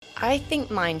I think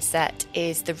mindset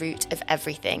is the root of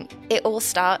everything. It all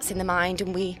starts in the mind,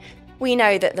 and we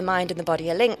know that the mind and the body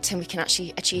are linked, and we can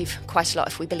actually achieve quite a lot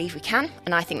if we believe we can.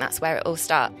 And I think that's where it all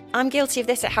starts. I'm guilty of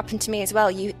this. It happened to me as well.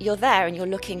 You're there and you're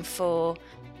looking for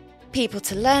people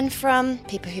to learn from,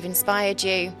 people who've inspired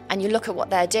you, and you look at what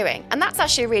they're doing. And that's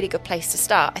actually a really good place to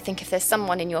start. I think if there's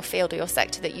someone in your field or your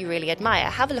sector that you really admire,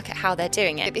 have a look at how they're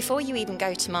doing it. But before you even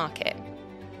go to market,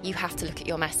 you have to look at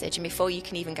your message. And before you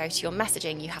can even go to your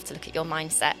messaging, you have to look at your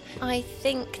mindset. I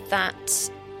think that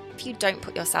if you don't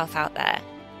put yourself out there,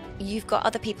 you've got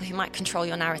other people who might control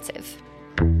your narrative.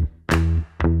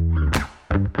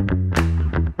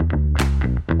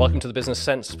 Welcome to the Business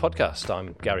Sense podcast.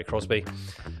 I'm Gary Crosby.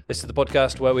 This is the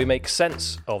podcast where we make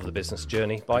sense of the business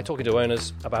journey by talking to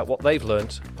owners about what they've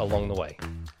learned along the way.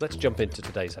 Let's jump into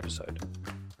today's episode.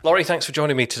 Laurey, thanks for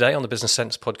joining me today on the Business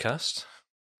Sense podcast.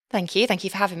 Thank you. Thank you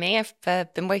for having me.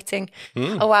 I've been waiting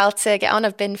a while to get on.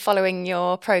 I've been following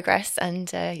your progress and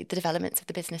the developments of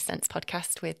the Business Sense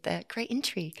podcast with great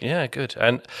intrigue. Yeah, good.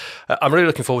 And I'm really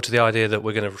looking forward to the idea that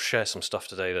we're going to share some stuff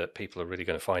today that people are really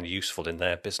going to find useful in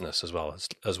their business as well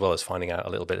as finding out a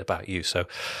little bit about you. So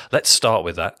let's start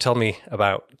with that. Tell me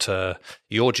about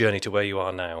your journey to where you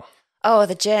are now. Oh,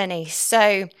 the journey.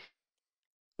 So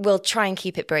we'll try and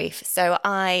keep it brief. So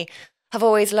I've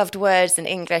always loved words and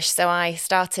English, so I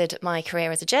started my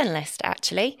career as a journalist,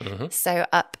 actually. Mm-hmm. So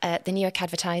up at the Newark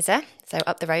Advertiser, so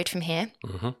up the road from here.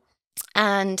 Mm-hmm.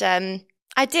 And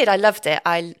I loved it.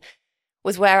 I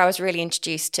was where I was really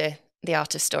introduced to the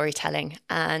art of storytelling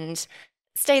and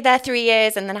stayed there 3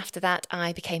 years. And then after that,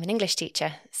 I became an English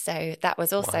teacher. So that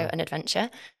was also an adventure.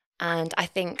 And I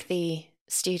think the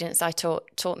students I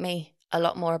taught me a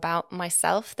lot more about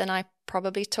myself than I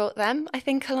probably taught them, I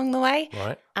think, along the way.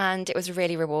 Right. And it was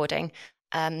really rewarding.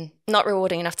 Not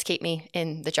rewarding enough to keep me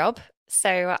in the job.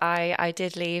 So I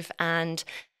did leave and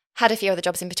had a few other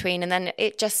jobs in between. And then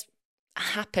it just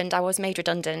happened. I was made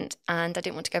redundant and I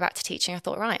didn't want to go back to teaching. I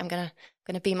thought, right, I'm going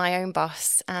to be my own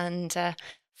boss, and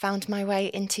found my way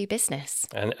into business.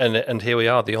 And here we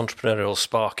are, the entrepreneurial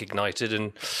spark ignited,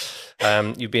 and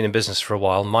you've been in business for a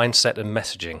while. Mindset and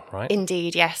messaging, right?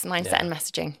 Indeed, yes. Mindset and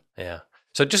messaging. Yeah.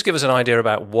 So just give us an idea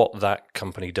about what that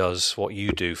company does, what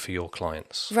you do for your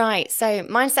clients. Right. So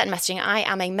Mindset and Messaging, I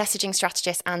am a messaging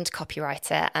strategist and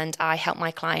copywriter, and I help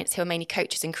my clients, who are mainly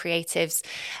coaches and creatives,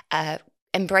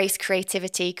 embrace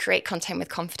creativity, create content with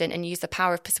confidence, and use the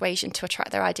power of persuasion to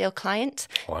attract their ideal client.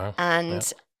 Wow.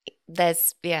 And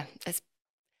there's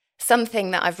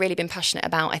something that I've really been passionate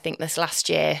about, I think, this last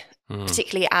year,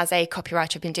 particularly as a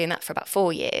copywriter. I've been doing that for about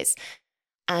 4 years.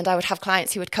 And I would have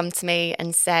clients who would come to me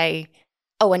and say,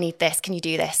 oh, I need this. Can you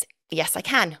do this? Yes, I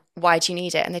can. Why do you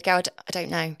need it? And they'd go, I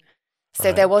don't know.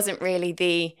 So there wasn't really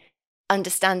the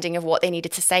understanding of what they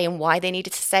needed to say and why they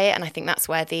needed to say it. And I think that's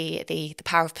where the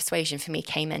power of persuasion for me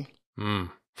came in.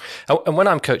 And when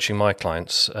I'm coaching my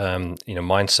clients,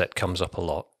 mindset comes up a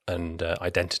lot, and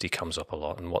identity comes up a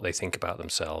lot, and what they think about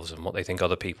themselves and what they think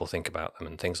other people think about them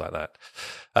and things like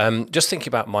that. Just thinking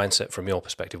about mindset from your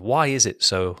perspective, why is it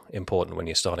so important when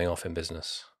you're starting off in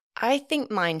business? I think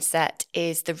mindset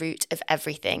is the root of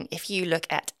everything. If you look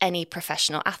at any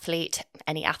professional athlete,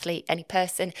 any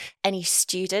person, any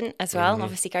student as well,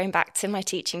 obviously going back to my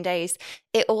teaching days,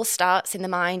 it all starts in the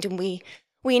mind, and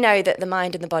we know that the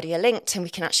mind and the body are linked, and we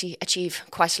can actually achieve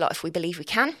quite a lot if we believe we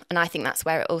can. And I think that's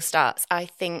where it all starts. I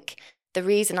think the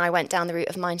reason I went down the route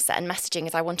of mindset and messaging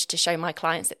is I wanted to show my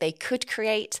clients that they could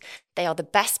create. They are the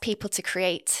best people to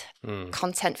create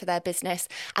content for their business,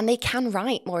 and they can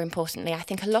write, more importantly. I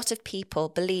think a lot of people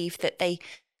believe that they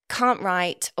can't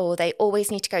write, or they always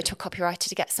need to go to a copywriter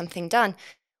to get something done.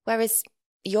 Whereas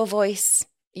your voice,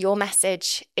 your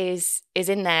message is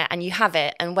in there, and you have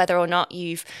it. And whether or not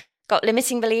you've got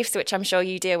limiting beliefs, which I'm sure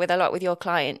you deal with a lot with your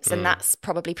clients, and that's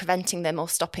probably preventing them or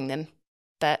stopping them.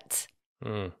 But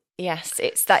yes,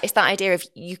 it's that idea of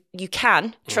you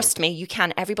can, trust me, you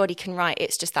can. Everybody can write.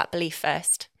 It's just that belief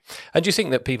first. And do you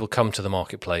think that people come to the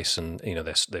marketplace and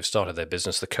they've started their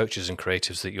business, the coaches and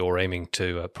creatives that you're aiming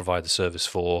to provide the service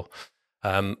for,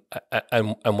 and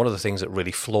one of the things that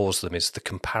really floors them is the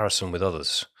comparison with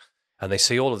others? And they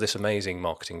see all of this amazing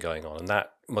marketing going on, and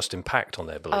that must impact on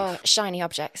their belief. Oh, shiny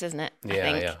objects, isn't it?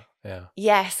 Yeah.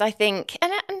 Yes, I think,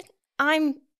 and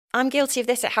I'm guilty of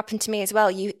this. It happened to me as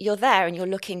well. You're there and you're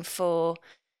looking for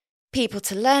people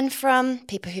to learn from,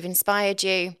 people who've inspired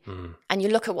you, and you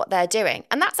look at what they're doing.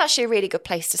 And that's actually a really good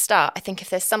place to start. I think if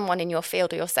there's someone in your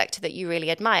field or your sector that you really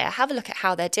admire, have a look at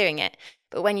how they're doing it.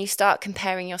 But when you start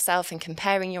comparing yourself and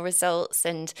comparing your results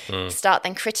and start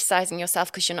then criticizing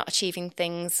yourself because you're not achieving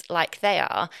things like they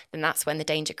are, then that's when the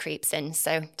danger creeps in.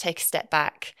 So take a step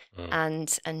back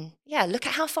and look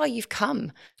at how far you've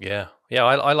come. Yeah.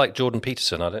 I like Jordan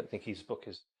Peterson. I don't think his book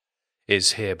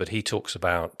is here, but he talks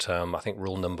about, I think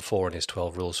rule number 4 in his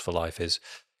 12 rules for life is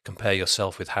compare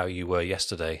yourself with how you were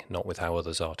yesterday, not with how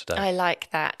others are today. I like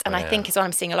that. And I think as well,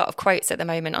 I'm seeing a lot of quotes at the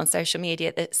moment on social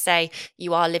media that say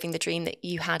you are living the dream that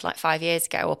you had like 5 years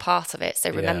ago or part of it.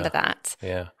 So remember that.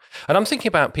 Yeah. And I'm thinking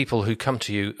about people who come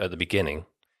to you at the beginning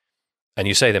and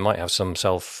you say they might have some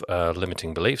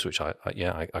self-limiting beliefs, which I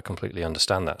completely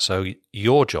understand that. So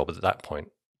your job at that point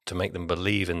to make them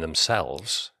believe in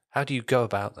themselves, how do you go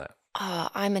about that? Oh,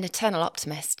 I'm an eternal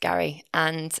optimist, Gary,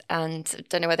 and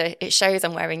don't know whether it shows.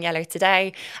 I'm wearing yellow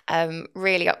today.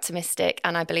 Really optimistic,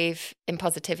 and I believe in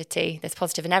positivity. There's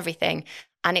positive in everything,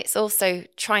 and it's also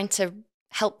trying to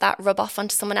help that rub off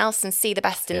onto someone else and see the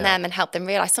best in them and help them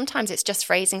realize sometimes it's just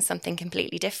phrasing something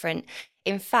completely different.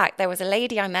 In fact, there was a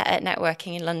lady I met at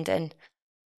networking in London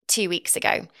 2 weeks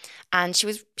ago, and she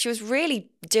was really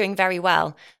doing very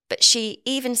well. But she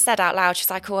even said out loud, she's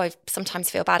like, oh, I sometimes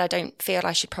feel bad. I don't feel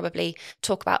I should probably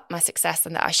talk about my success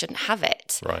and that I shouldn't have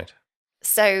it. Right.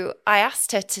 So I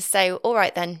asked her to say, all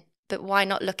right then, but why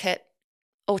not look at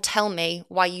or tell me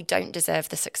why you don't deserve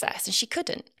the success? And she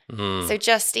couldn't. So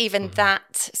just even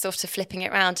that sort of flipping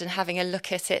it around and having a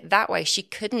look at it that way, she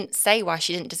couldn't say why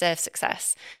she didn't deserve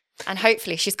success. And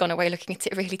hopefully she's gone away looking at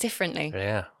it really differently.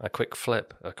 Yeah, a quick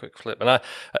flip. And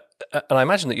I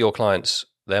imagine that your clients,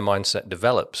 their mindset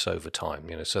develops over time,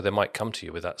 so they might come to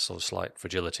you with that sort of slight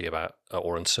fragility about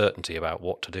or uncertainty about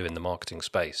what to do in the marketing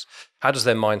space. How does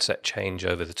their mindset change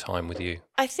over the time with you?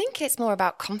 I think it's more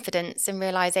about confidence and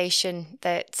realization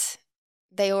that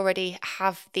they already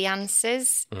have the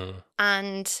answers.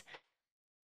 And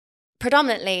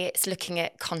predominantly it's looking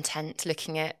at content,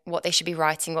 looking at what they should be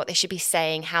writing, what they should be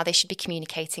saying, how they should be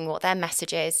communicating, what their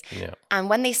message is. Yeah. And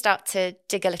when they start to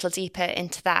dig a little deeper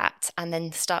into that and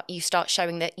then you start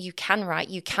showing that you can write,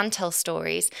 you can tell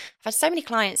stories. I've had so many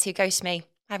clients who go to me,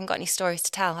 I haven't got any stories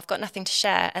to tell, I've got nothing to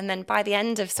share. And then by the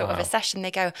end of sort of a session,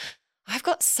 they go, I've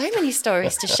got so many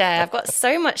stories to share. I've got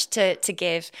so much to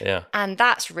give. Yeah. And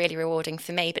that's really rewarding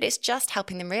for me. But it's just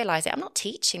helping them realize it. I'm not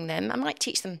teaching them. I might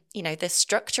teach them, the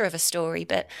structure of a story,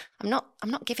 but I'm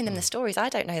not giving them the stories. I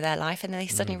don't know their life. And then they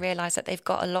suddenly realize that they've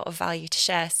got a lot of value to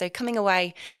share. So coming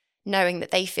away knowing that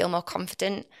they feel more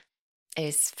confident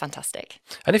is fantastic.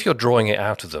 And if you're drawing it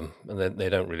out of them and they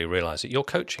don't really realize it, you're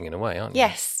coaching in a way, aren't you?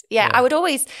 Yes. Yeah.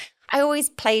 I always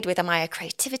played with, am I a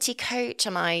creativity coach?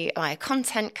 Am I a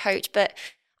content coach? But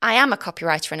I am a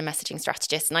copywriter and a messaging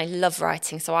strategist, and I love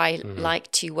writing. So I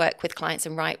like to work with clients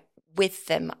and write with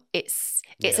them. It's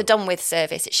a done with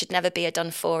service. It should never be a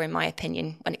done for, in my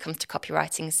opinion, when it comes to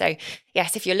copywriting. So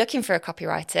yes, if you're looking for a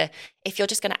copywriter, if you're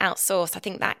just going to outsource, I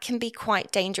think that can be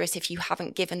quite dangerous if you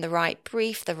haven't given the right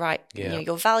brief, the right,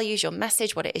 your values, your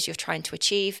message, what it is you're trying to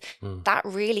achieve. That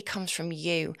really comes from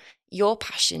you. Your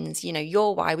passions,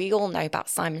 your why. We all know about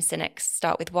Simon Sinek's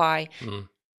Start With Why.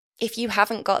 If you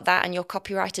haven't got that and your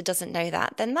copywriter doesn't know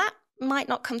that, then that might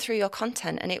not come through your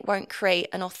content and it won't create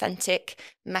an authentic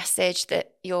message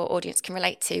that your audience can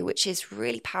relate to, which is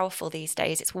really powerful these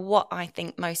days. It's what I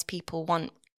think most people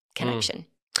want, connection.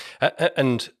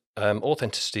 And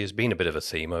authenticity has been a bit of a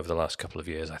theme over the last couple of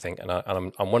years, I think. And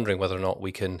I'm wondering whether or not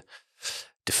we can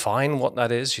define what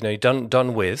that is.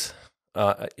 Done with...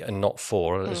 and not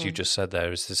for, as you just said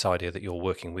there, is this idea that you're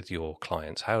working with your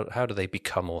clients. How do they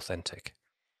become authentic?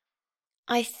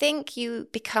 I think you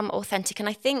become authentic, and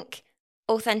I think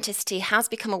authenticity has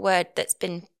become a word that's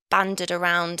been bandied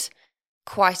around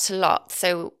quite a lot.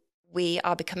 So we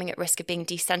are becoming at risk of being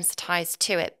desensitized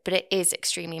to it, but it is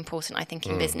extremely important, I think,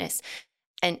 in business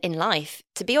and in life.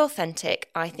 To be authentic,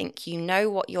 I think you know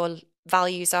what your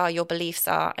values are, your beliefs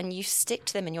are, and you stick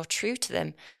to them and you're true to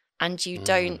them. And you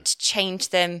don't change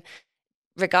them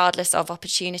regardless of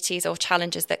opportunities or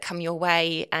challenges that come your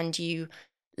way, and you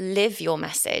live your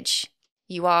message.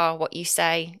 You are what you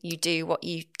say, you do what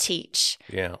you teach.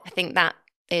 Yeah. I think that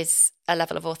is a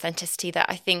level of authenticity that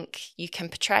I think you can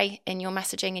portray in your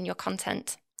messaging, in your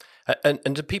content.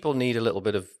 And do people need a little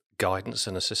bit of guidance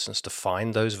and assistance to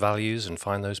find those values and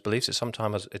find those beliefs? It's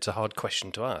a hard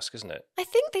question to ask, isn't it? I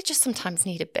think they just sometimes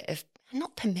need a bit of,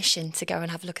 not permission to go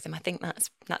and have a look at them. I think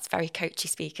that's very coachy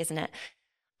speak, isn't it?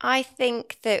 I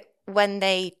think that when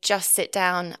they just sit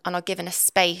down and are given a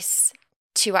space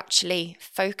to actually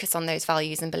focus on those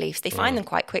values and beliefs, they find them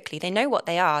quite quickly. They know what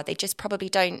they are. They just probably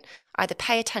don't either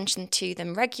pay attention to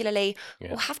them regularly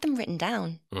or have them written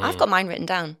down. I've got mine written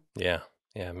down. Yeah,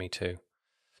 me too.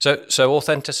 So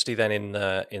authenticity then in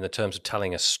the terms of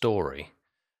telling a story.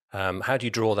 How do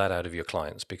you draw that out of your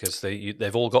clients? Because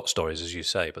they've all got stories, as you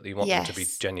say, but you want them to be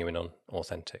genuine and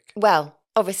authentic. Well,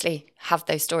 obviously, have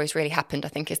those stories really happened, I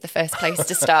think, is the first place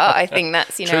to start. I think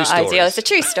that's, ideal. It's a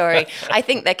true story. I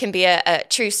think there can be a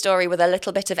true story with a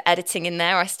little bit of editing in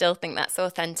there. I still think that's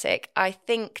authentic. I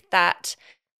think that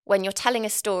when you're telling a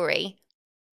story,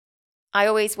 I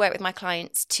always work with my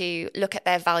clients to look at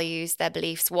their values, their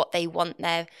beliefs, what they want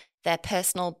their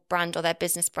personal brand or their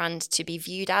business brand to be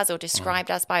viewed as or described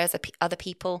as by other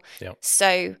people. Yep.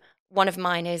 So one of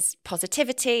mine is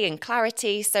positivity and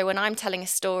clarity. So when I'm telling a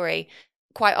story,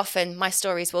 quite often my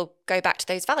stories will go back to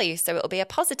those values. So it'll be a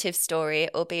positive story.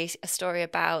 It will be a story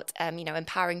about,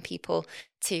 empowering people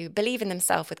to believe in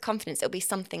themselves with confidence. It'll be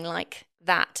something like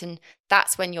that. And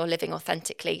that's when you're living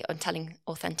authentically and telling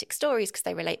authentic stories because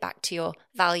they relate back to your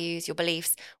values, your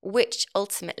beliefs, which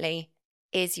ultimately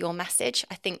is your message.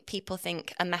 I think people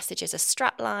think a message is a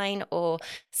strap line or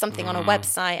something on a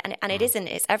website, and it isn't.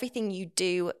 It's everything you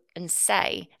do and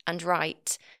say and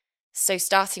write. So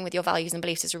starting with your values and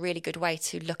beliefs is a really good way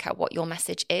to look at what your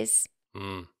message is.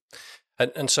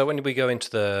 And so when we go into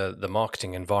the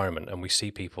marketing environment and we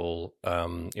see people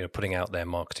putting out their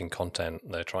marketing content,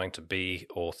 they're trying to be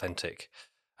authentic.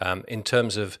 In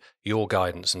terms of your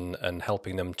guidance and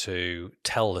helping them to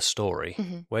tell the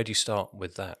story, where do you start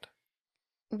with that?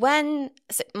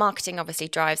 Marketing obviously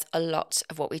drives a lot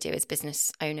of what we do as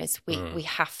business owners, we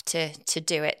have to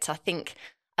do it. I think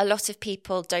a lot of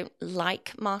people don't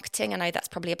like marketing. I know that's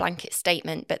probably a blanket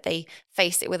statement, but they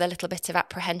face it with a little bit of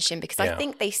apprehension because I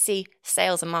think they see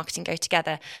sales and marketing go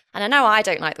together. And I know I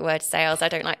don't like the word sales. I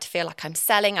don't like to feel like I'm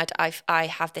selling. I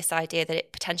have this idea that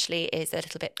it potentially is a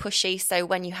little bit pushy. So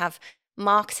when you have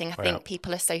marketing, I think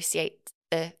people associate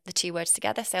the two words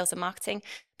together, sales and marketing.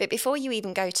 But before you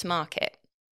even go to market,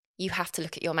 you have to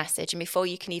look at your message. And before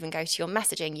you can even go to your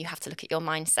messaging, you have to look at your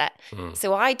mindset.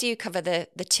 So I do cover the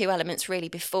two elements really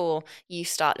before you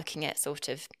start looking at sort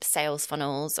of sales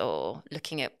funnels or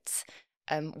looking at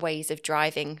ways of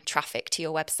driving traffic to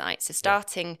your website. So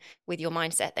starting with your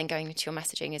mindset, then going into your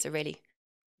messaging is a really,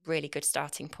 really good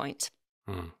starting point.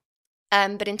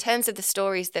 But in terms of the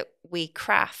stories that we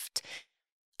craft,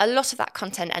 a lot of that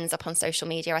content ends up on social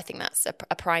media. I think that's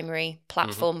a primary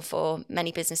platform for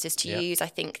many businesses to use. I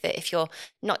think that if you're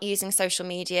not using social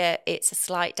media, it's a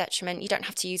slight detriment. You don't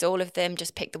have to use all of them.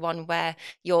 Just pick the one where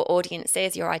your audience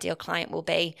is, your ideal client will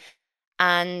be.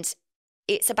 And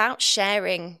it's about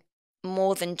sharing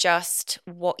more than just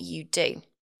what you do.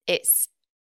 It's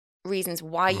reasons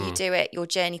why you do it, your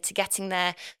journey to getting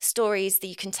there. Stories that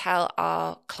you can tell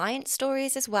are client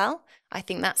stories as well. I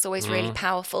think that's always really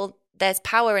powerful. There's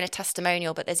power in a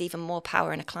testimonial, but there's even more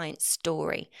power in a client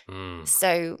story.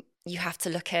 So you have to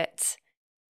look at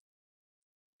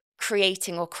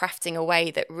creating or crafting a way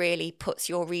that really puts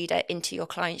your reader into your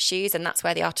client's shoes. And that's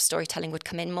where the art of storytelling would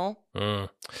come in more.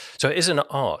 So it is an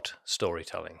art,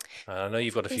 storytelling. I know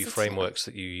you've got a few frameworks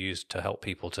that you use to help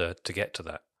people to get to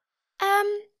that.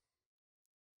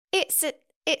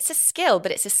 It's a skill,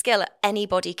 but it's a skill that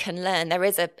anybody can learn. There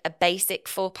is a basic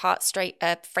 4-part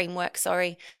framework,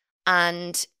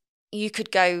 and you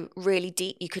could go really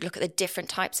deep. You could look at the different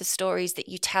types of stories that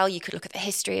you tell. You could look at the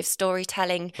history of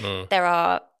storytelling. There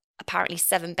are apparently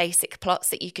 7 basic plots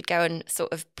that you could go and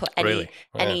sort of put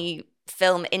any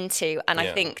film into. And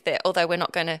I think that although we're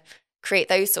not going to create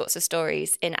those sorts of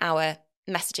stories in our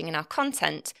messaging and our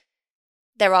content,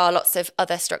 there are lots of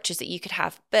other structures that you could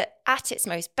have. But at its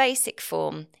most basic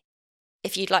form,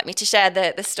 if you'd like me to share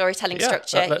the storytelling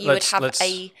structure, you would have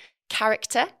a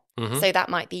character. So that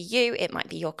might be you, it might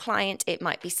be your client, it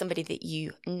might be somebody that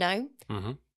you know.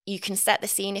 You can set the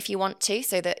scene if you want to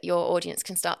so that your audience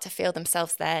can start to feel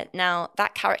themselves there. Now,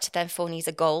 that character therefore needs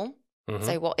a goal.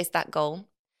 So what is that goal?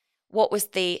 What was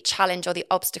the challenge or the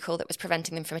obstacle that was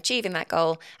preventing them from achieving that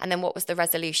goal? And then what was the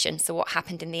resolution? So what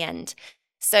happened in the end?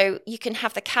 So you can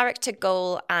have the character,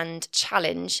 goal, and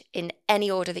challenge in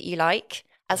any order that you like,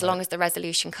 as long as the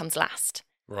resolution comes last.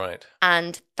 Right.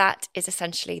 And that is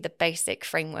essentially the basic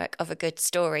framework of a good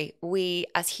story. We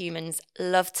as humans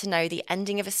love to know the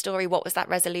ending of a story. What was that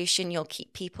resolution? You'll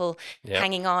keep people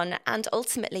hanging on. And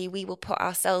ultimately, we will put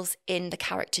ourselves in the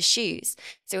character's shoes.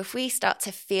 So if we start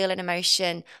to feel an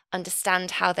emotion,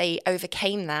 understand how they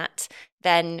overcame that,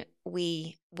 then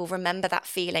we will remember that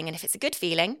feeling. And if it's a good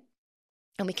feeling,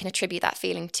 and we can attribute that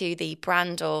feeling to the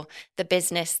brand or the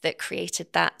business that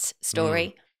created that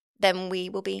story, then we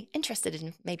will be interested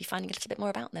in maybe finding a little bit more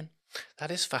about them.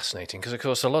 That is fascinating because, of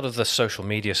course, a lot of the social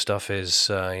media stuff is,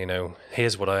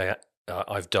 here's what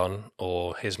I've done,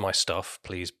 or here's my stuff.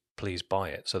 Please pleased by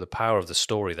it. So the power of the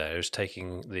story there is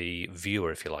taking the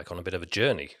viewer, if you like, on a bit of a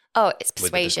journey. Oh, it's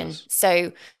persuasion.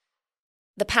 So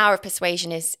the power of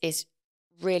persuasion is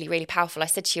really, really powerful. I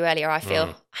said to you earlier, I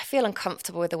feel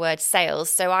uncomfortable with the word sales,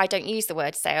 so I don't use the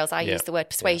word sales. I use the word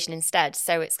persuasion instead.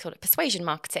 So it's called persuasion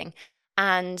marketing.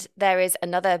 And there is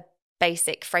another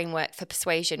basic framework for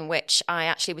persuasion, which I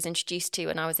actually was introduced to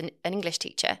when I was an English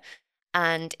teacher.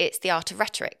 And it's the art of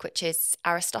rhetoric, which is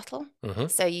Aristotle.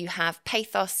 So you have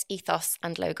pathos, ethos,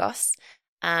 and logos.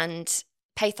 And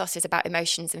pathos is about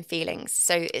emotions and feelings.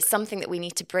 So it's something that we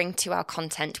need to bring to our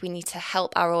content. We need to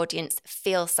help our audience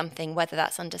feel something, whether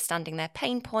that's understanding their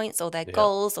pain points or their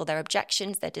goals or their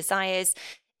objections, their desires.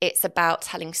 It's about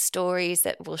telling stories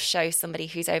that will show somebody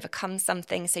who's overcome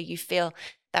something. So you feel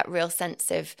that real sense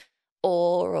of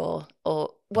awe or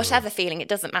whatever feeling, it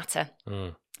doesn't matter.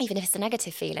 Even if it's a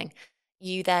negative feeling.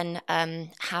 You then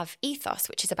have ethos,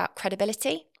 which is about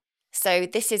credibility. So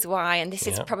this is why, and this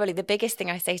is probably the biggest thing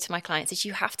I say to my clients, is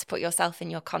you have to put yourself in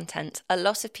your content. A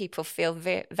lot of people feel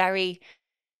very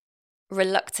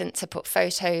reluctant to put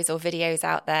photos or videos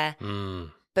out there.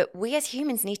 But we as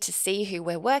humans need to see who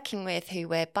we're working with, who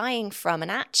we're buying from,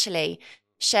 and actually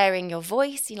sharing your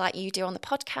voice like you do on the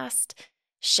podcast,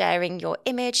 sharing your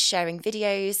image, sharing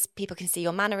videos. People can see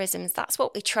your mannerisms. That's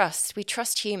what we trust. We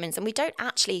trust humans, and we don't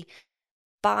actually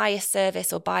buy a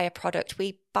service or buy a product.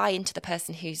 We buy into the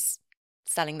person who's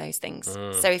selling those things.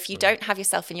 So if you don't have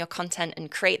yourself in your content and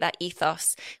create that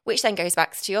ethos, which then goes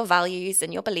back to your values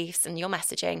and your beliefs and your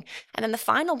messaging. And then the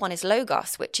final one is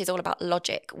logos, which is all about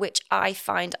logic, which I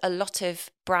find a lot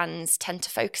of brands tend to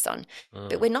focus on.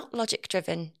 But we're not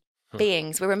logic-driven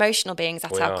beings. We're emotional beings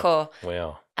at our core. We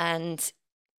are. And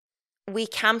we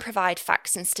can provide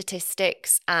facts and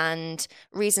statistics and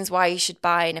reasons why you should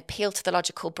buy and appeal to the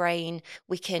logical brain.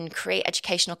 We can create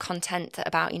educational content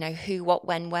about, who, what,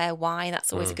 when, where, why.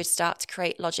 That's always a good start to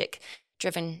create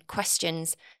logic-driven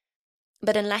questions.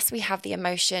 But unless we have the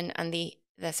emotion and the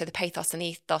pathos and the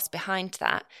ethos behind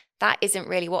that, that isn't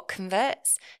really what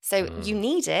converts. So you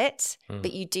need it,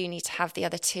 but you do need to have the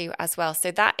other two as well.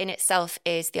 So that in itself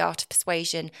is the art of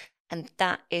persuasion. And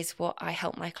that is what I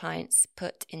help my clients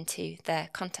put into their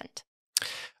content.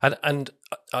 And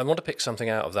I want to pick something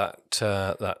out of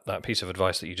that piece of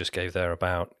advice that you just gave there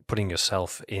about putting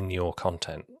yourself in your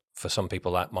content. For some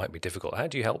people, that might be difficult. How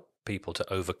do you help people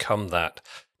to overcome that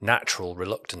natural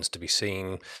reluctance to be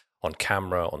seen on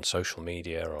camera, on social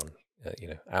media, on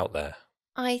out there?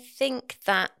 I think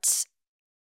that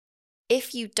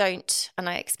if you don't, and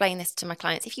I explain this to my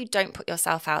clients, if you don't put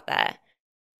yourself out there,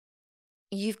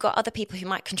 you've got other people who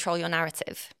might control your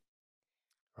narrative.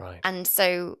 Right. And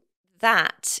so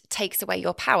that takes away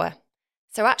your power.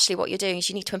 So actually what you're doing is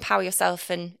you need to empower yourself.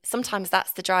 And sometimes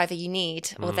that's the driver you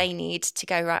need or they need to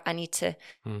go, right, I need to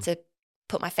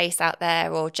put my face out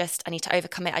there, or just, I need to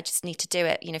overcome it. I just need to do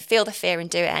it. Feel the fear and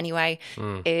do it anyway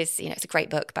is, it's a great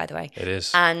book, by the way. It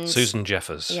is. And Susan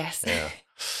Jeffers. Yes.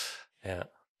 Yeah.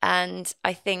 And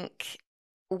I think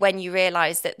when you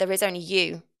realize that there is only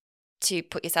you to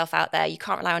put yourself out there, you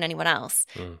can't rely on anyone else.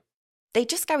 They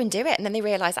just go and do it. And then they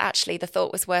realize actually the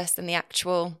thought was worse than the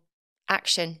actual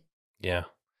action. Yeah.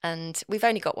 And we've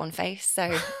only got one face.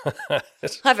 So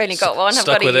I've only got one. I've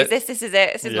got to use this. This is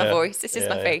it. This is my voice. This is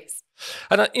my face.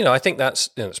 And I think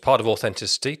that's it's part of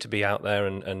authenticity, to be out there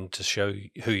and to show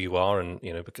who you are, and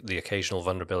the occasional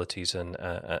vulnerabilities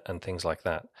and things like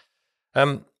that.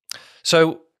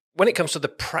 So when it comes to the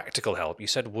practical help, you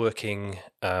said working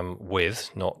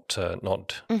with, not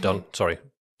done. Sorry,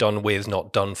 done with,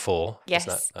 not done for.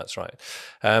 Yes, that's right.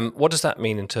 What does that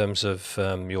mean in terms of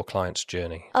your client's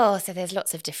journey? Oh, so there's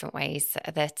lots of different ways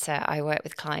that I work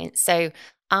with clients. So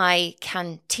I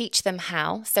can teach them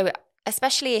how. So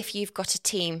especially if you've got a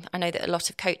team, I know that a lot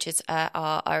of coaches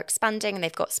are expanding and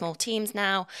they've got small teams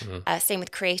now. Same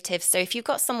with creatives. So if you've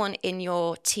got someone in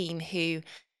your team who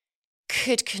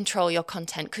could control your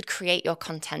content, could create your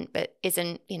content, but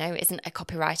isn't a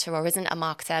copywriter or isn't a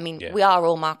marketer. I mean, we are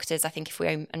all marketers, I think, if we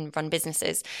own and run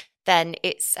businesses. Then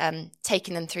it's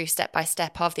taking them through step by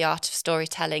step of the art of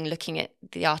storytelling, looking at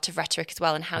the art of rhetoric as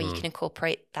well, and how you can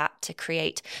incorporate that to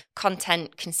create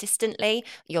content consistently.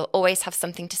 You'll always have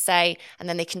something to say, and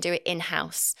then they can do it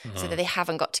in-house so that they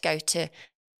haven't got to go to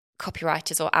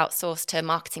copywriters or outsource to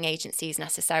marketing agencies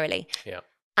necessarily. Yeah.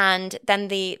 And then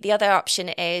the other option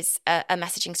is a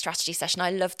messaging strategy session. I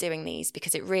love doing these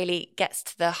because it really gets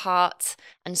to the heart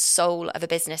and soul of a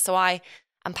business. So I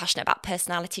am passionate about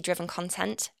personality-driven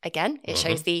content. Again, it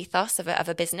shows the ethos of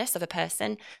a business, of a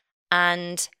person.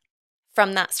 And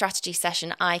from that strategy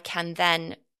session, I can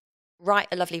then write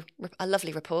a lovely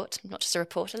report, not just a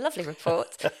report, a lovely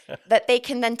report that they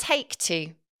can then take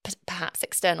to perhaps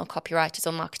external copywriters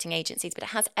or marketing agencies, but it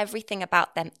has everything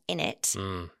about them in it.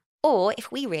 Or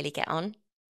if we really get on,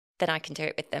 then I can do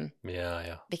it with them.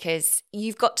 Yeah. Because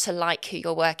you've got to like who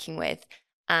you're working with.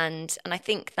 And I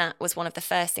think that was one of the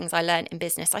first things I learned in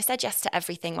business. I said yes to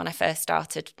everything when I first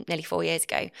started nearly 4 years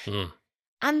ago.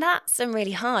 And that's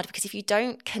really hard, because if you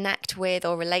don't connect with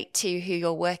or relate to who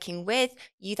you're working with,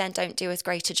 you then don't do as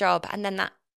great a job. And then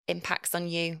that impacts on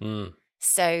you.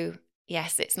 So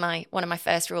yes, it's one of my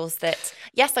first rules that,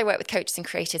 yes, I work with coaches and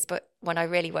creators, but when I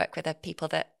really work with the people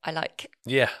that I like.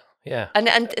 Yeah.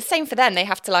 And same for them, they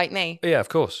have to like me. Yeah, of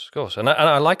course. And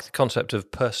I like the concept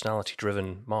of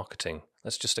personality-driven marketing.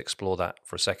 Let's just explore that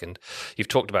for a second. You've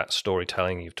talked about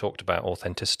storytelling, you've talked about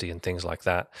authenticity and things like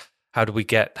that. How do we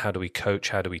coach,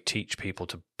 how do we teach people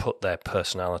to put their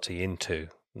personality into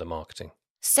the marketing?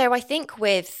 So I think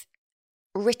with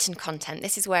written content,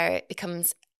 this is where it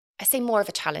becomes, I say, more of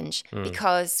a challenge,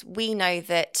 because we know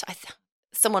that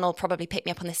someone will probably pick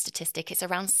me up on this statistic. It's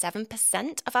around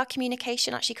 7% of our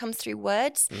communication actually comes through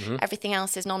words. Everything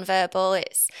else is nonverbal.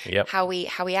 It's how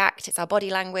we act. It's our body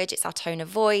language. It's our tone of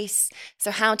voice.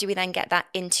 So how do we then get that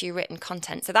into written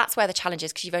content? So that's where the challenge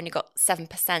is, because you've only got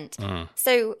 7%.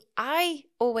 So I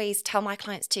always tell my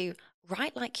clients to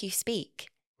write like you speak.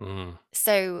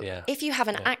 So if you have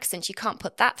an accent, you can't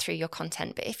put that through your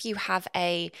content. But if you have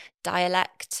a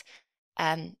dialect,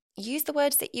 use the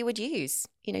words that you would use.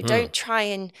 Don't try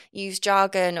and use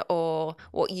jargon or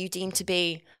what you deem to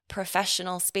be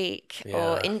professional speak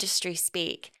or industry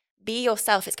speak. Be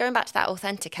yourself. It's going back to that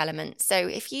authentic element. So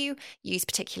if you use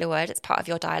particular word as part of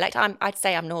your dialect, I'd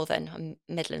say I'm Northern, I'm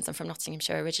Midlands, I'm from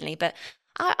Nottinghamshire originally, but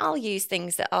I'll use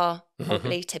things that are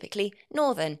probably typically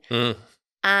Northern.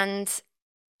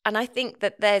 And I think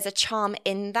that there's a charm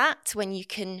in that when you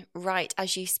can write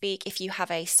as you speak. If you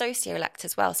have a sociolect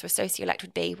as well, so a sociolect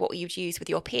would be what you'd use with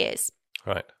your peers.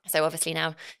 Right. So obviously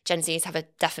now Gen Zs have a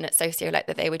definite sociolect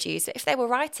that they would use. But if they were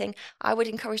writing, I would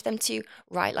encourage them to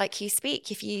write like you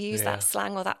speak. If you use that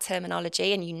slang or that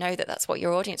terminology and you know that that's what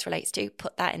your audience relates to,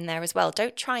 put that in there as well.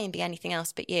 Don't try and be anything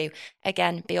else but you.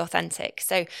 Again, be authentic.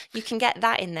 So you can get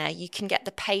that in there. You can get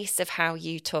the pace of how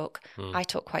you talk. I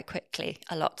talk quite quickly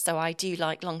a lot, so I do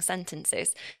like long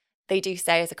sentences. They do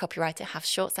say as a copywriter, have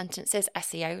short sentences.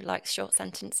 SEO likes short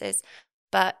sentences.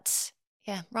 But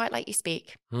write like you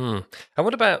speak. And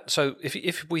what about, so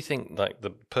if we think like the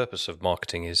purpose of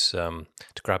marketing is to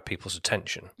grab people's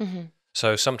attention.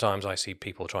 So sometimes I see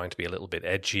people trying to be a little bit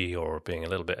edgy or being a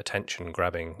little bit attention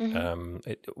grabbing.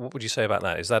 What would you say about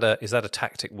that? Is that a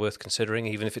tactic worth considering,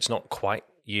 even if it's not quite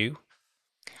you?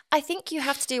 I think you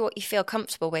have to do what you feel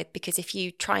comfortable with, because if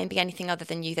you try and be anything other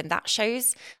than you, then that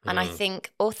shows. And I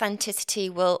think authenticity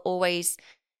will always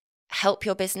help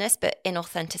your business, but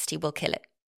inauthenticity will kill it.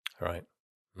 Right.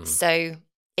 So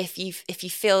if you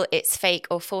feel it's fake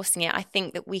or forcing it, I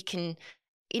think that we can,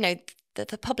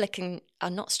 the public are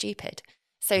not stupid.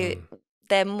 So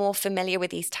they're more familiar with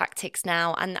these tactics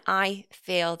now. And I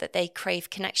feel that they crave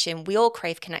connection. We all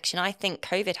crave connection. I think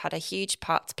COVID had a huge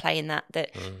part to play in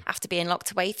that after being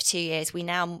locked away for 2 years, we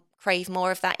now crave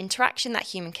more of that interaction, that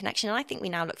human connection. And I think we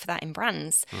now look for that in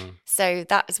brands. So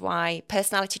that is why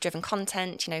personality-driven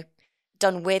content,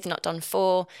 done with, not done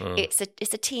for. It's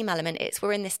a team element.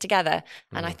 We're in this together.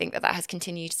 And I think that has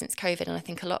continued since COVID. And I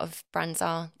think a lot of brands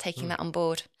are taking that on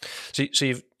board. So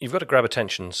you've got to grab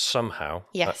attention somehow.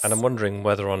 Yes. And I'm wondering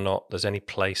whether or not there's any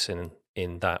place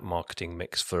in that marketing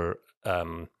mix for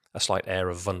a slight air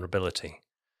of vulnerability.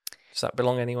 Does that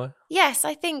belong anywhere? Yes,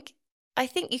 I think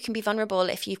you can be vulnerable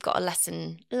if you've got a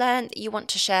lesson learned that you want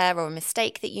to share, or a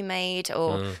mistake that you made,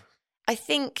 or I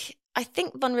think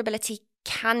vulnerability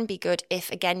can be good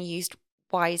if, again, used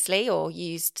wisely or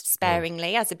used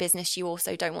sparingly. As a business, you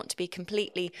also don't want to be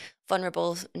completely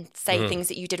vulnerable and say things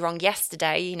that you did wrong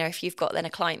yesterday, if you've got then a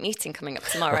client meeting coming up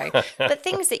tomorrow. But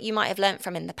things that you might have learned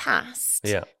from in the past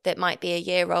that might be a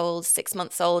year old, 6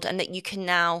 months old, and that you can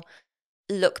now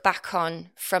look back on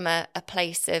from a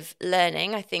place of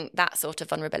learning. I think that sort of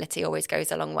vulnerability always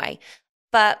goes a long way.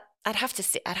 But I'd have to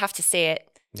see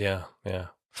it. Yeah.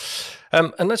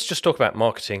 And let's just talk about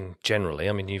marketing generally.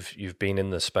 I mean, you've been in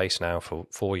the space now for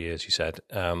 4 years, you said.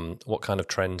 What kind of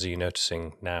trends are you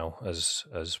noticing now as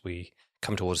we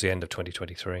come towards the end of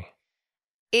 2023?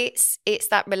 It's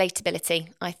that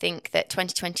relatability. I think that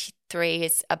 2023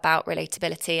 is about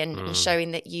relatability and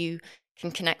showing that you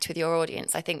can connect with your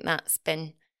audience. I think that's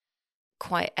been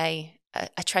quite a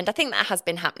trend. I think that has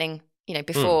been happening,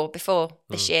 before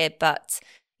this year, but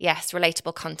yes,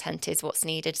 relatable content is what's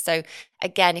needed. So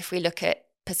again, if we look at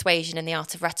persuasion and the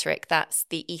art of rhetoric, that's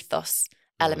the ethos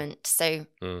element. So,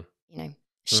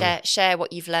 Share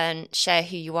what you've learned, share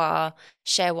who you are,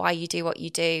 share why you do what you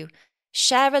do.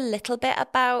 Share a little bit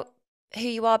about who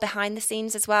you are behind the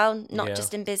scenes as well, not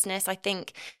just in business. I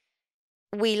think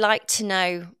we like to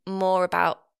know more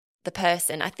about the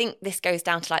person. I think this goes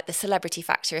down to like the celebrity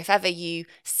factor. If ever you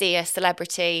see a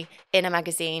celebrity in a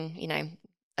magazine, you know,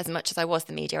 as much as I was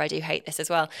the media, I do hate this as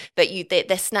well, but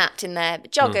they're snapped in their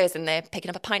joggers and they're picking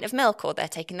up a pint of milk or they're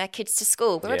taking their kids to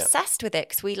school. We're obsessed with it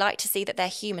because we like to see that they're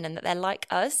human and that they're like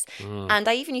us. And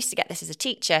I even used to get this as a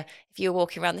teacher. If you were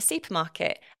walking around the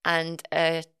supermarket and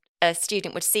a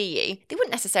student would see you, they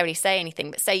wouldn't necessarily say anything,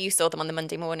 but say you saw them on the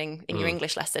Monday morning in your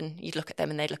English lesson, you'd look at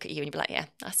them and they'd look at you and you'd be like, yeah,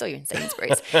 I saw you in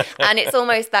Sainsbury's. And it's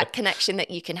almost that connection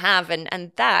that you can have,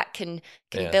 and that can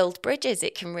build bridges.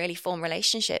 It can really form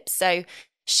relationships. So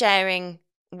sharing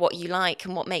what you like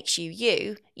and what makes you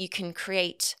you, you can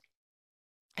create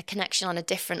a connection on a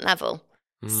different level.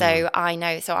 So I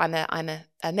know, so I'm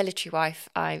a military wife.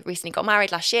 I recently got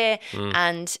married last year,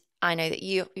 and I know that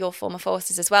you're former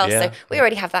forces as well. So we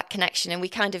already have that connection, and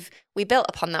we built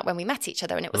upon that when we met each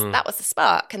other, and that was the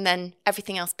spark, and then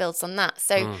everything else builds on that.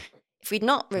 So if we'd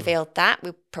not revealed that,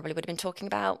 we probably would have been talking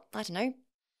about, I don't know,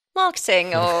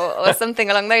 marketing or something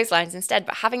along those lines instead.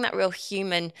 But having that real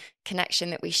human connection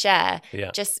that we share,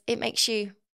 just, it makes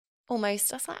you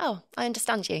almost, I was like, oh, I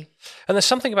understand you. And there's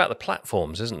something about the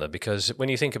platforms, isn't there? Because when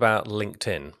you think about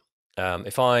LinkedIn,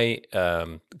 if I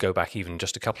go back even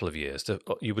just a couple of years,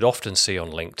 you would often see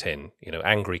on LinkedIn, you know,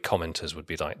 angry commenters would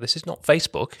be like, this is not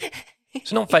Facebook.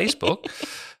 It's not Facebook.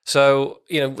 So,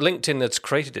 you know, LinkedIn has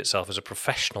created itself as a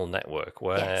professional network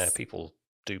where people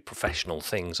do professional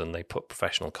things and they put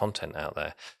professional content out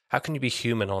there. How can you be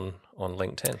human on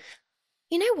LinkedIn?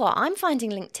 You know what? I'm finding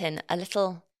LinkedIn a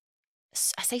little,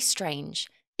 I say strange.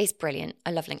 It's brilliant.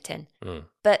 I love LinkedIn.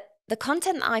 But the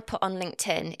content that I put on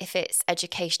LinkedIn, if it's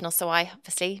educational, so I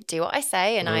obviously do what I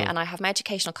say, and I have my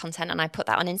educational content and I put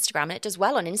that on Instagram, and it does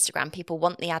well on Instagram. People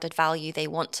want the added value. They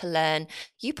want to learn.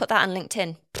 You put that on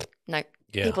LinkedIn, no.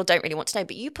 People don't really want to know,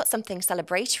 but you put something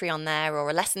celebratory on there or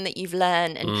a lesson that you've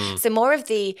learned. And so more of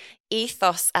the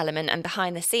ethos element and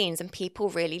behind the scenes, and people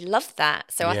really love that.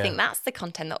 So I think that's the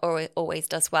content that always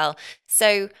does well.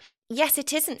 So yes,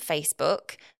 it isn't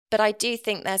Facebook, but I do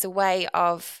think there's a way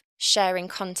of sharing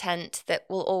content that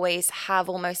will always have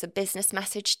almost a business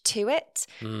message to it.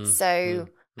 I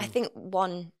think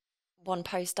one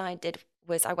post I did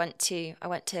was I went to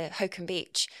Hokum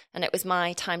Beach, and it was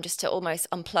my time just to almost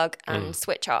unplug and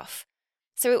switch off.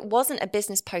 So it wasn't a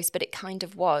business post, but it kind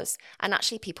of was. And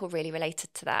actually people really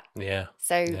related to that.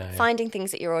 So finding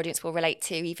things that your audience will relate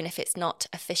to, even if it's not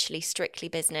officially strictly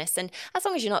business. And as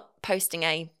long as you're not posting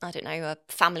a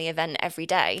family event every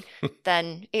day,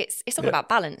 then it's all about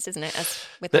balance, isn't it? As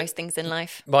with most things in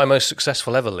life. My most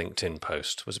successful ever LinkedIn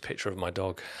post was a picture of my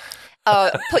dog.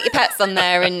 Oh, put your pets on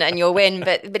there and you'll win.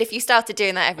 But if you started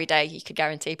doing that every day, you could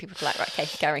guarantee people would be like, right, okay,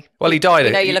 Gary. Well, he died.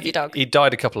 You know you love your dog. He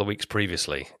died a couple of weeks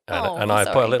previously. And I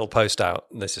put a little post out,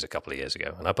 this is a couple of years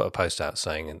ago, and I put a post out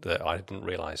saying that I didn't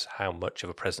realise how much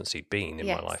of a presence he'd been in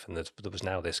my life, and there was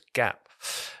now this gap.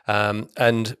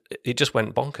 And it just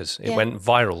went bonkers. It went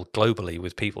viral globally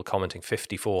with people commenting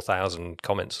 54,000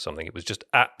 comments or something. It was just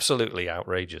absolutely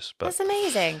outrageous. But that's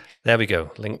amazing. There we go,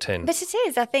 LinkedIn. But it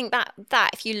is. I think that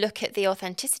if you look at the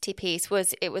authenticity piece,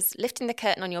 it was lifting the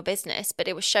curtain on your business, but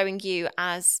it was showing you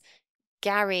as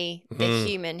Gary, the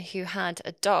human who had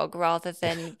a dog, rather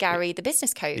than Gary, the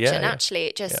business coach. Actually,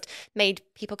 it just made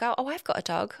people go, oh, I've got a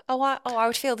dog. I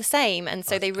would feel the same. And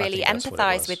so they really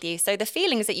empathize with you. So the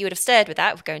feelings that you would have stirred with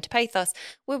that, going to pathos,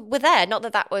 were there. Not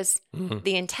that was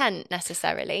the intent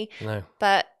necessarily,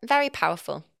 but very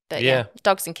powerful. But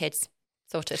dogs and kids,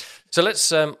 sorted. So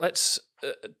let's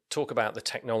talk about the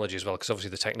technology as well, because obviously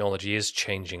the technology is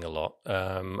changing a lot.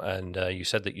 And you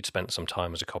said that you'd spent some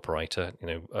time as a copywriter. You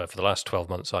know, for the last 12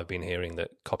 months, I've been hearing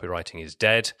that copywriting is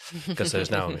dead because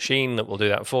there's now a machine that will do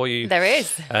that for you. There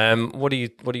is. What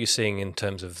are you seeing in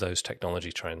terms of those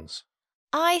technology trends?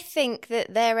 I think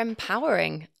that they're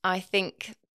empowering. I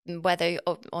think whether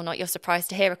or not you're surprised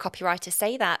to hear a copywriter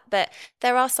say that, but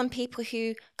there are some people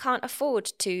who can't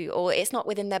afford to, or it's not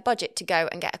within their budget to go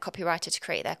and get a copywriter to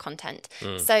create their content.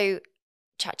 So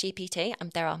ChatGPT,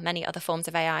 and there are many other forms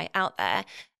of AI out there,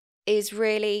 is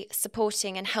really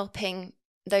supporting and helping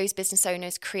those business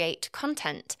owners create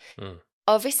content.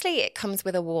 Obviously, it comes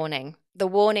with a warning. The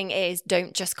warning is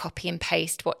don't just copy and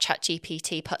paste what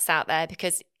ChatGPT puts out there,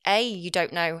 because you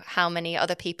don't know how many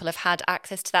other people have had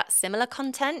access to that similar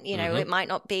content. You know, it might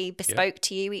not be bespoke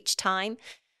to you each time.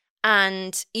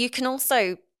 And you can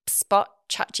also spot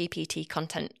ChatGPT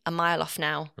content a mile off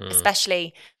now,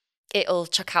 especially it'll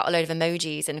chuck out a load of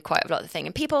emojis and quite a lot of the thing.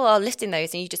 And people are listing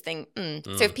those and you just think,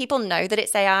 So if people know that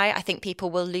it's AI, I think people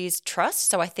will lose trust.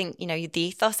 So I think, the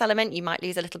ethos element, you might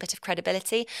lose a little bit of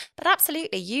credibility. But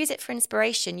absolutely, use it for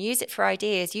inspiration, use it for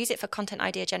ideas, use it for content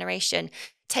idea generation.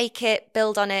 Take it,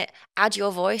 build on it, add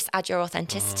your voice, add your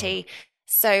authenticity.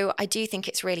 So I do think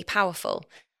it's really powerful.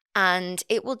 And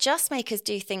it will just make us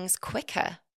do things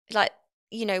quicker. Like,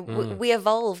 we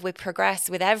evolve, we progress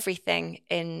with everything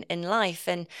in life.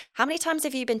 And how many times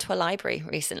have you been to a library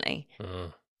recently?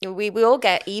 We all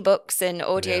get ebooks and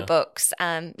audio books.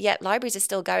 Yet libraries are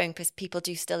still going because people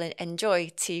do still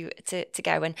enjoy to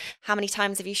go. And how many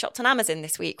times have you shopped on Amazon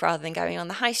this week rather than going on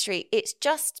the high street? It's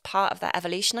just part of that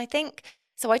evolution, I think.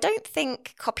 So I don't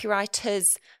think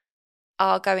copywriters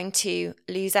are going to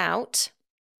lose out.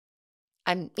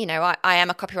 I am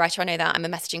a copywriter. I know that. I'm a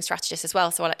messaging strategist as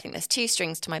well. So I like to think there's two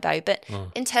strings to my bow. But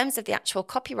in terms of the actual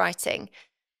copywriting,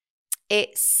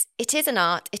 it is an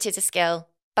art, it is a skill,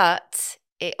 but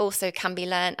it also can be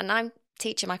learned. And I'm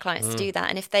teaching my clients to do that.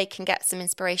 And if they can get some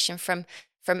inspiration from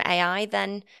AI,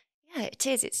 then it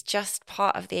is. It's just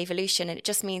part of the evolution. And it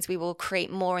just means we will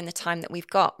create more in the time that we've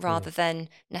got rather than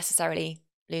necessarily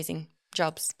losing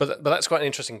jobs. But that's quite an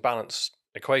interesting balance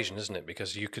equation, isn't it?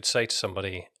 Because you could say to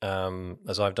somebody,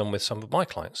 as I've done with some of my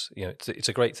clients, it's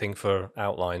a great thing for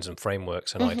outlines and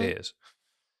frameworks and ideas,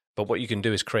 but what you can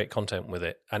do is create content with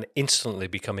it and instantly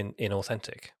become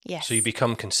inauthentic. Yes. So you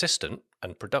become consistent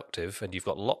and productive, and you've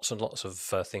got lots and lots of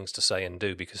things to say and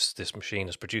do because this machine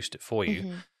has produced it for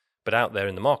you. But out there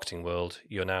in the marketing world,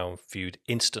 you're now viewed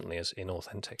instantly as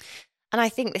inauthentic. And I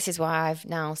think this is why I've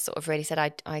now sort of really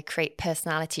said I create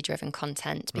personality-driven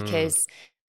content, because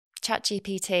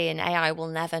ChatGPT and AI will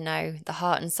never know the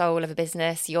heart and soul of a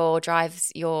business, your drives,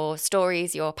 your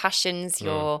stories, your passions,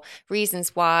 your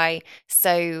reasons why.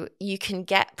 So you can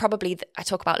get I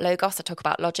talk about logos, I talk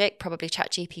about logic, probably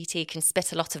ChatGPT can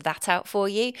spit a lot of that out for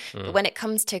you. But when it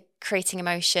comes to creating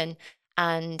emotion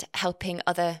and helping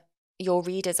your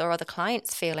readers or other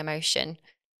clients feel emotion,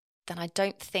 then I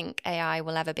don't think AI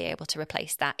will ever be able to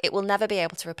replace that. It will never be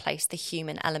able to replace the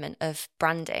human element of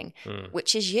branding,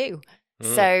 which is you.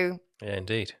 So yeah,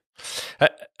 indeed.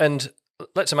 And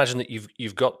let's imagine that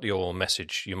you've got your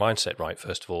message, your mindset right.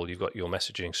 First of all, you've got your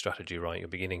messaging strategy right. You're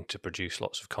beginning to produce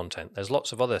lots of content. There's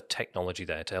lots of other technology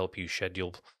there to help you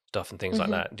schedule stuff and things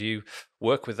like that. Do you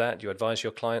work with that? Do you advise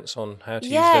your clients on how to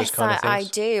use those kind of things? Yes, I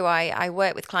do. I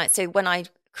work with clients. So when I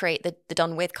create the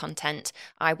done with content,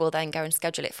 I will then go and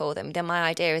schedule it for them. Then my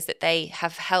idea is that they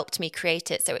have helped me create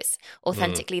it, so it's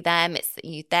authentically them. It's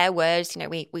their words.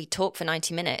 We talk for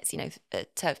 90 minutes.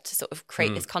 To sort of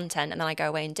create this content, and then I go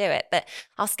away and do it. But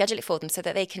I'll schedule it for them so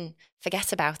that they can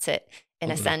forget about it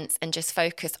in a sense and just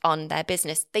focus on their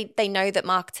business. They know that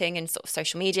marketing and sort of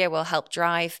social media will help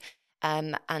drive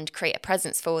and create a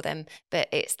presence for them. But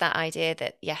it's that idea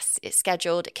that, yes, it's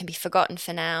scheduled, it can be forgotten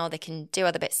for now, they can do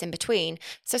other bits in between.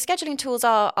 So scheduling tools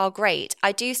are great.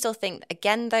 I do still think,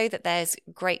 again, though, that there's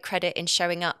great credit in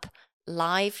showing up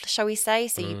live, shall we say.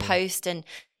 So you post and,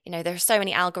 there are so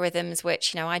many algorithms,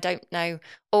 which, I don't know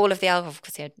all of the algorithms,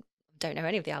 because I don't know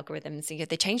any of the algorithms.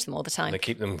 They change them all the time. They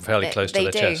keep them fairly close to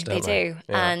their chest, don't they? They do.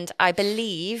 Yeah. And I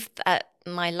believe that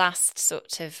my last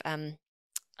sort of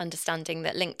understanding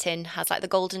that LinkedIn has like the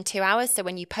golden 2 hours. So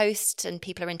when you post and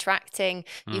people are interacting,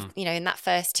 in that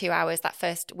first 2 hours, that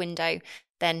first window,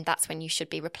 then that's when you should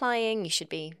be replying. You should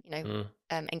be,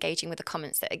 engaging with the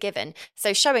comments that are given.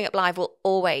 So showing up live will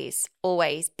always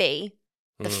be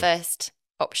the first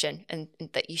option and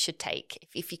that you should take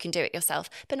if you can do it yourself.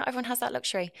 But not everyone has that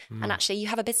luxury. And actually you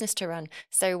have a business to run.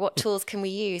 So what tools can we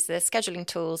use? The scheduling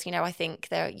tools, I think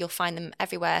you'll find them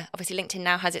everywhere. Obviously LinkedIn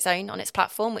now has its own on its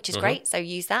platform, which is great. So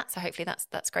use that. So hopefully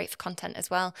that's great for content as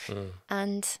well.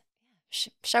 And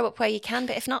show up where you can,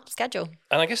 but if not, schedule.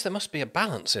 And I guess there must be a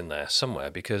balance in there somewhere,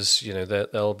 because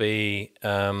there'll be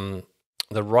the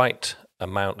right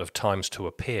amount of times to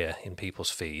appear in people's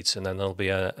feeds, and then there'll be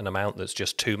an amount that's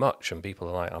just too much, and people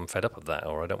are like, I'm fed up of that,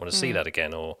 or I don't want to see that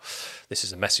again, or this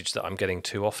is a message that I'm getting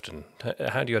too often.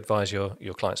 How do you advise your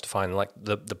clients to find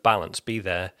the balance? Be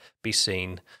there, be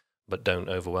seen, but don't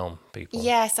overwhelm people.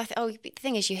 Yes, the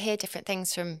thing is, you hear different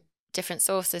things from different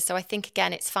sources. So I think,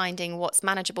 again, it's finding what's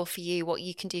manageable for you, what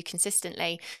you can do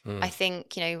consistently. I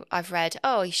think, I've read,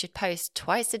 you should post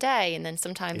twice a day. And then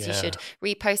sometimes you should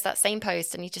repost that same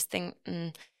post. And you just think,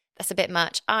 that's a bit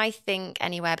much. I think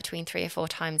anywhere between 3 or 4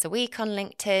 times a week on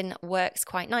LinkedIn works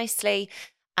quite nicely.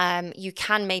 You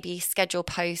can maybe schedule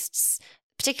posts,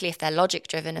 particularly if they're logic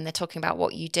driven and they're talking about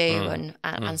what you do and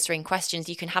answering questions.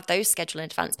 You can have those scheduled in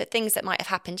advance. But things that might have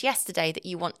happened yesterday that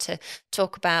you want to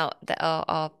talk about that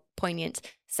are poignant.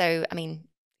 So,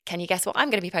 can you guess what I'm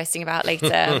going to be posting about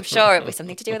later? I'm sure it'll be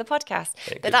something to do with a podcast.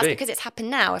 But that's because it's happened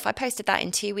now. If I posted that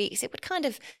in 2 weeks, it would kind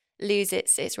of lose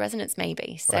its resonance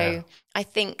maybe. So I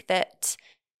think that,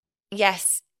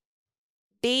 yes,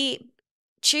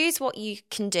 choose what you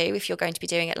can do if you're going to be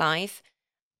doing it live,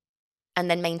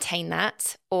 and then maintain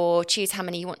that, or choose how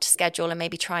many you want to schedule and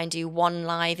maybe try and do one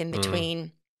live in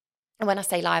between. And when I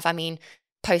say live, I mean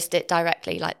post it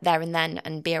directly, like there and then,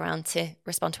 and be around to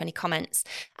respond to any comments.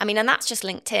 I mean, and that's just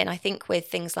LinkedIn. I think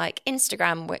with things like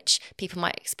Instagram, which people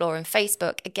might explore, and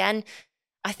Facebook, again,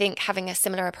 I think having a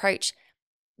similar approach.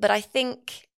 But I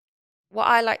think what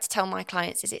I like to tell my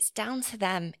clients is it's down to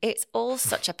them. It's all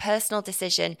such a personal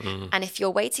decision. And if you're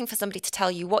waiting for somebody to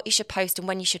tell you what you should post and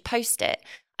when you should post it,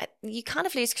 you kind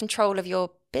of lose control of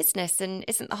your business. And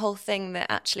isn't the whole thing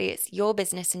that actually it's your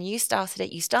business and you started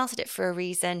it for a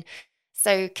reason?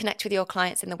 So connect with your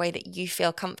clients in the way that you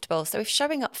feel comfortable. So if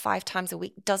showing up 5 times a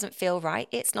week doesn't feel right,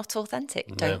 it's not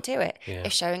authentic. Don't do it.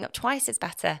 If showing up twice is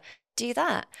better, do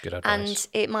that. Good advice. And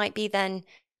it might be then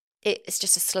it's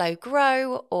just a slow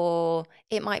grow, or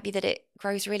it might be that it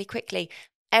grows really quickly.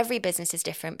 Every business is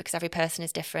different because every person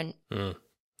is different.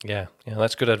 Yeah,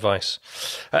 that's good advice.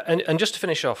 And just to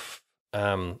finish off,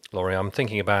 Laurey, I'm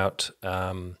thinking about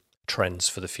trends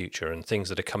for the future and things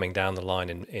that are coming down the line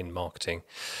in marketing.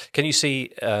 Can you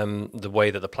see the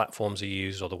way that the platforms are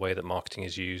used, or the way that marketing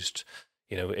is used,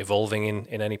 evolving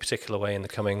in any particular way in the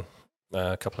coming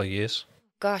couple of years?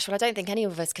 Gosh, well, I don't think any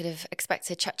of us could have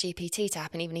expected ChatGPT to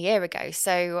happen even a year ago.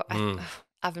 So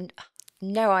I've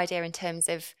no idea in terms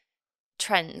of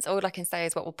trends. All I can say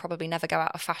is what will probably never go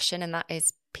out of fashion, and that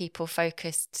is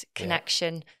people-focused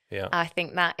connection. Yeah. I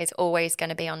think that is always going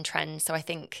to be on trend. So I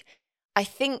think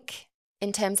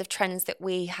in terms of trends that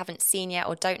we haven't seen yet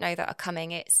or don't know that are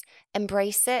coming, it's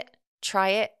embrace it, try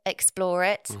it, explore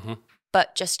it,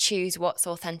 but just choose what's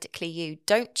authentically you.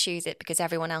 Don't choose it because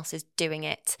everyone else is doing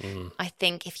it. I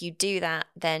think if you do that,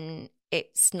 then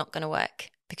it's not going to work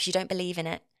because you don't believe in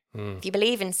it. If you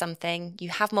believe in something, you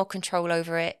have more control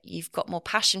over it. You've got more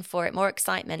passion for it, more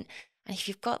excitement. And if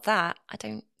you've got that, I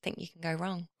don't think you can go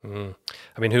wrong.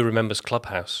 I mean, who remembers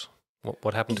Clubhouse?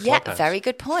 What happened to Clubhouse? Yeah, very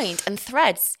good point. And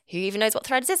Threads. Who even knows what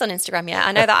Threads is on Instagram yet?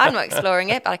 I know that I'm not exploring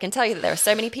it, but I can tell you that there are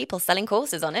so many people selling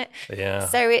courses on it. Yeah.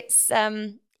 So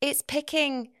it's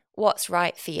picking what's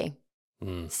right for you.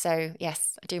 So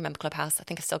yes, I do remember Clubhouse. I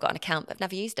think I've still got an account, but I've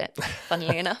never used it,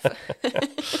 funnily enough.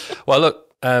 Well, look,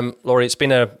 Laurey, it's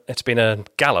been a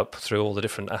gallop through all the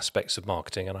different aspects of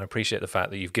marketing, and I appreciate the fact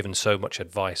that you've given so much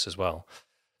advice as well.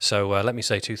 So let me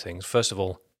say 2 things. First of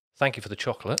all, thank you for the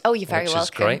chocolate. Oh, you're very welcome. Which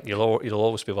is great. You'll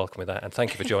always be welcome with that. And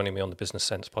thank you for joining me on the Business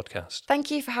Sense podcast.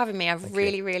 Thank you for having me. I've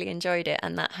really enjoyed it,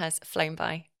 and that has flown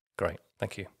by. Great.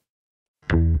 Thank you.